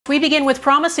We begin with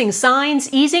promising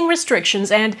signs, easing restrictions,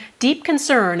 and deep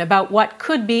concern about what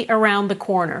could be around the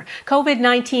corner.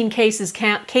 COVID-19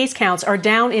 case counts are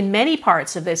down in many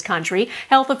parts of this country.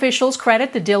 Health officials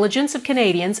credit the diligence of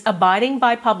Canadians abiding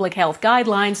by public health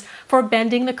guidelines for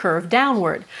bending the curve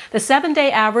downward. The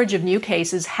 7-day average of new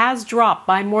cases has dropped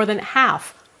by more than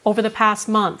half over the past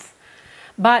month.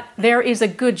 But there is a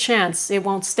good chance it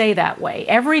won't stay that way.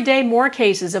 Every day, more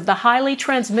cases of the highly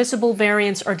transmissible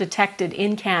variants are detected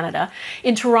in Canada.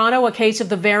 In Toronto, a case of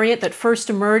the variant that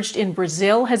first emerged in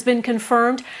Brazil has been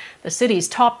confirmed. The city's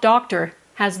top doctor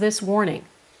has this warning.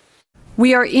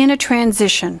 We are in a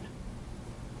transition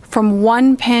from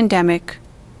one pandemic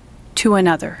to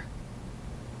another.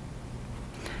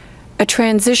 A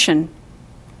transition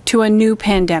to a new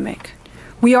pandemic.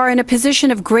 We are in a position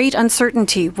of great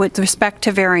uncertainty with respect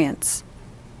to variants.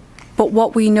 But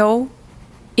what we know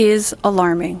is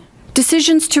alarming.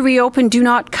 Decisions to reopen do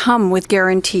not come with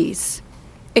guarantees,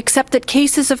 except that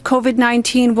cases of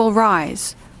COVID-19 will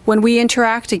rise when we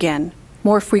interact again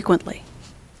more frequently.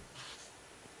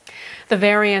 The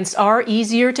variants are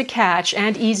easier to catch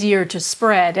and easier to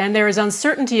spread, and there is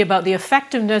uncertainty about the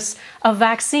effectiveness of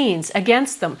vaccines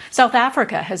against them. South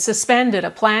Africa has suspended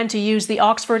a plan to use the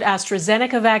Oxford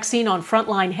AstraZeneca vaccine on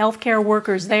frontline healthcare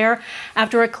workers there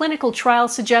after a clinical trial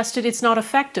suggested it's not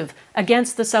effective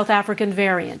against the South African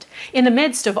variant. In the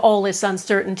midst of all this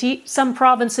uncertainty, some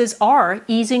provinces are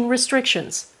easing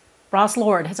restrictions. Ross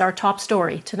Lord has our top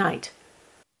story tonight.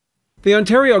 The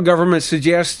Ontario government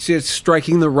suggests it's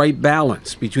striking the right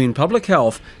balance between public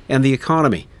health and the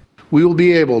economy. We will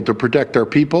be able to protect our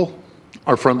people,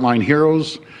 our frontline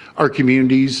heroes, our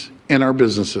communities, and our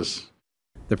businesses.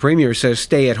 The Premier says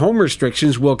stay-at-home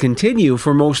restrictions will continue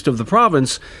for most of the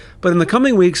province, but in the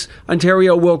coming weeks,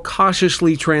 Ontario will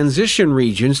cautiously transition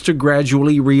regions to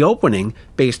gradually reopening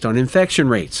based on infection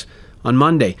rates. On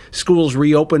Monday, schools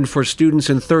reopened for students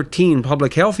in 13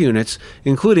 public health units,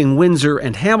 including Windsor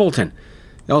and Hamilton.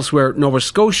 Elsewhere, Nova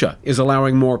Scotia is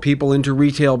allowing more people into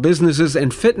retail businesses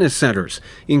and fitness centres,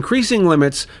 increasing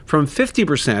limits from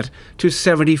 50% to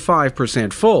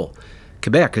 75% full.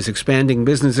 Quebec is expanding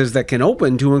businesses that can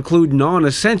open to include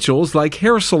non-essentials like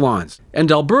hair salons.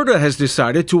 And Alberta has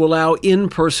decided to allow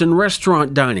in-person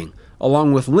restaurant dining,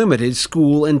 along with limited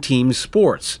school and team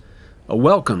sports. A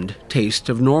welcomed taste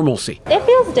of normalcy. It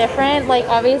feels different. Like,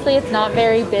 obviously it's not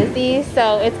very busy,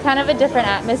 so it's kind of a different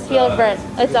atmosphere, but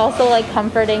it's also like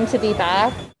comforting to be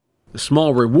back. A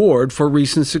small reward for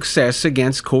recent success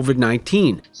against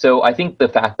COVID-19. So I think the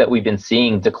fact that we've been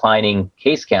seeing declining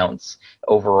case counts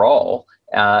overall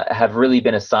have really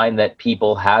been a sign that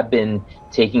people have been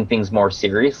taking things more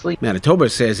seriously. Manitoba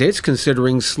says it's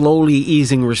considering slowly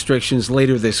easing restrictions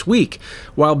later this week,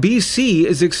 while BC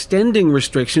is extending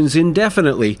restrictions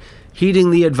indefinitely,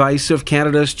 heeding the advice of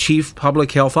Canada's Chief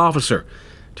Public Health Officer.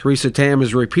 Theresa Tam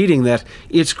is repeating that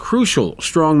it's crucial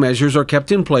strong measures are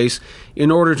kept in place in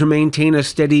order to maintain a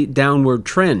steady downward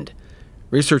trend.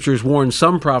 Researchers warn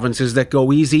some provinces that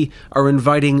go easy are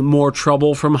inviting more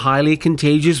trouble from highly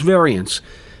contagious variants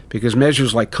because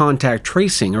measures like contact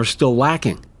tracing are still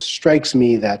lacking. It strikes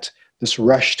me that this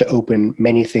rush to open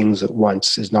many things at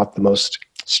once is not the most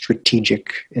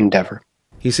strategic endeavor.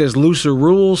 He says looser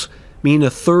rules mean a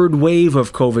third wave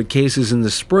of COVID cases in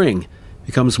the spring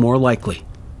becomes more likely.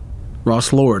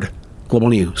 Ross Lord, Global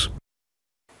News.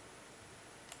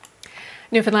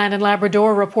 Newfoundland and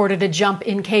Labrador reported a jump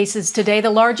in cases today, the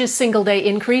largest single-day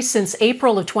increase since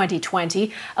April of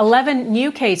 2020. 11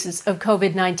 new cases of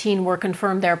COVID-19 were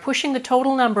confirmed there, pushing the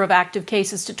total number of active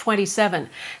cases to 27.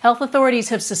 Health authorities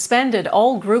have suspended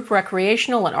all group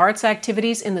recreational and arts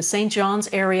activities in the St. John's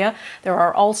area. There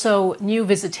are also new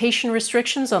visitation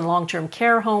restrictions on long-term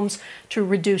care homes to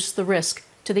reduce the risk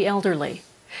to the elderly.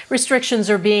 Restrictions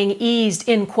are being eased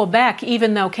in Quebec,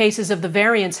 even though cases of the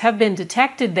variants have been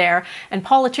detected there, and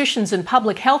politicians and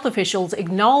public health officials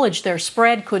acknowledge their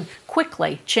spread could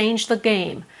quickly change the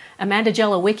game. Amanda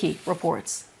Jelowicki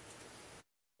reports.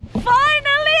 Finally!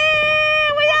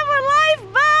 We have our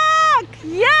life back!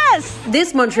 Yes!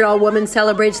 This Montreal woman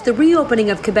celebrates the reopening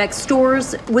of Quebec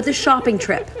stores with a shopping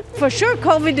trip. For sure,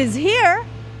 COVID is here,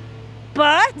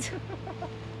 but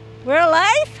we're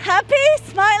alive, happy,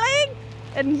 smiling.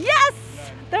 And yes,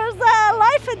 there's a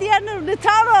life at the end of the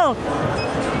tunnel.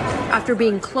 After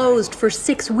being closed for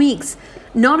 6 weeks,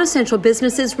 non-essential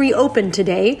businesses reopened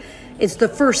today. It's the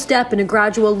first step in a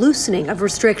gradual loosening of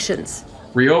restrictions.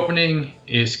 Reopening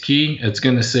is key. It's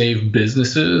going to save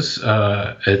businesses.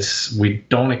 We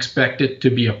don't expect it to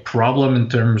be a problem in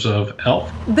terms of health.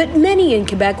 But many in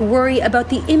Quebec worry about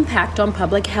the impact on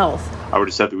public health. I would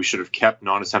have said that we should have kept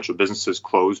non-essential businesses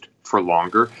closed for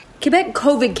longer. Quebec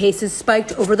COVID cases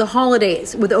spiked over the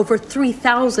holidays, with over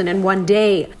 3,000 in one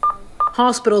day.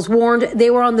 Hospitals warned they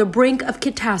were on the brink of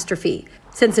catastrophe.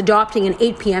 Since adopting an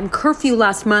 8 p.m. curfew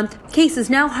last month, cases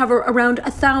now hover around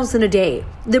 1,000 a day.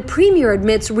 The Premier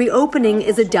admits reopening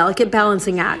is a delicate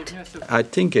balancing act. I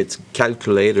think it's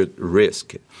calculated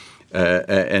risk,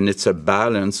 and it's a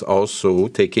balance also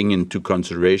taking into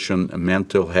consideration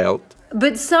mental health.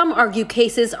 But some argue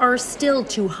cases are still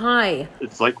too high.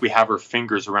 It's like we have our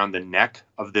fingers around the neck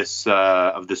of this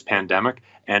pandemic,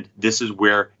 and this is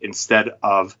where instead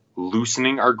of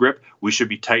loosening our grip, we should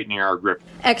be tightening our grip.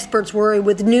 Experts worry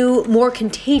with new, more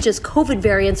contagious COVID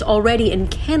variants already in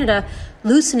Canada,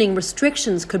 loosening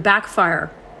restrictions could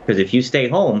backfire. Because if you stay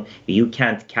home, you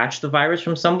can't catch the virus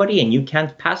from somebody and you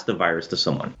can't pass the virus to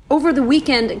someone. Over the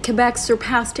weekend, Quebec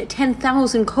surpassed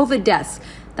 10,000 COVID deaths,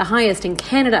 the highest in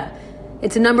Canada.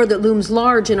 It's a number that looms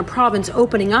large in a province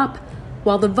opening up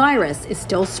while the virus is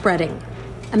still spreading.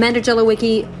 Amanda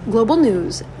Jelowicki, Global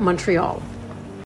News, Montreal.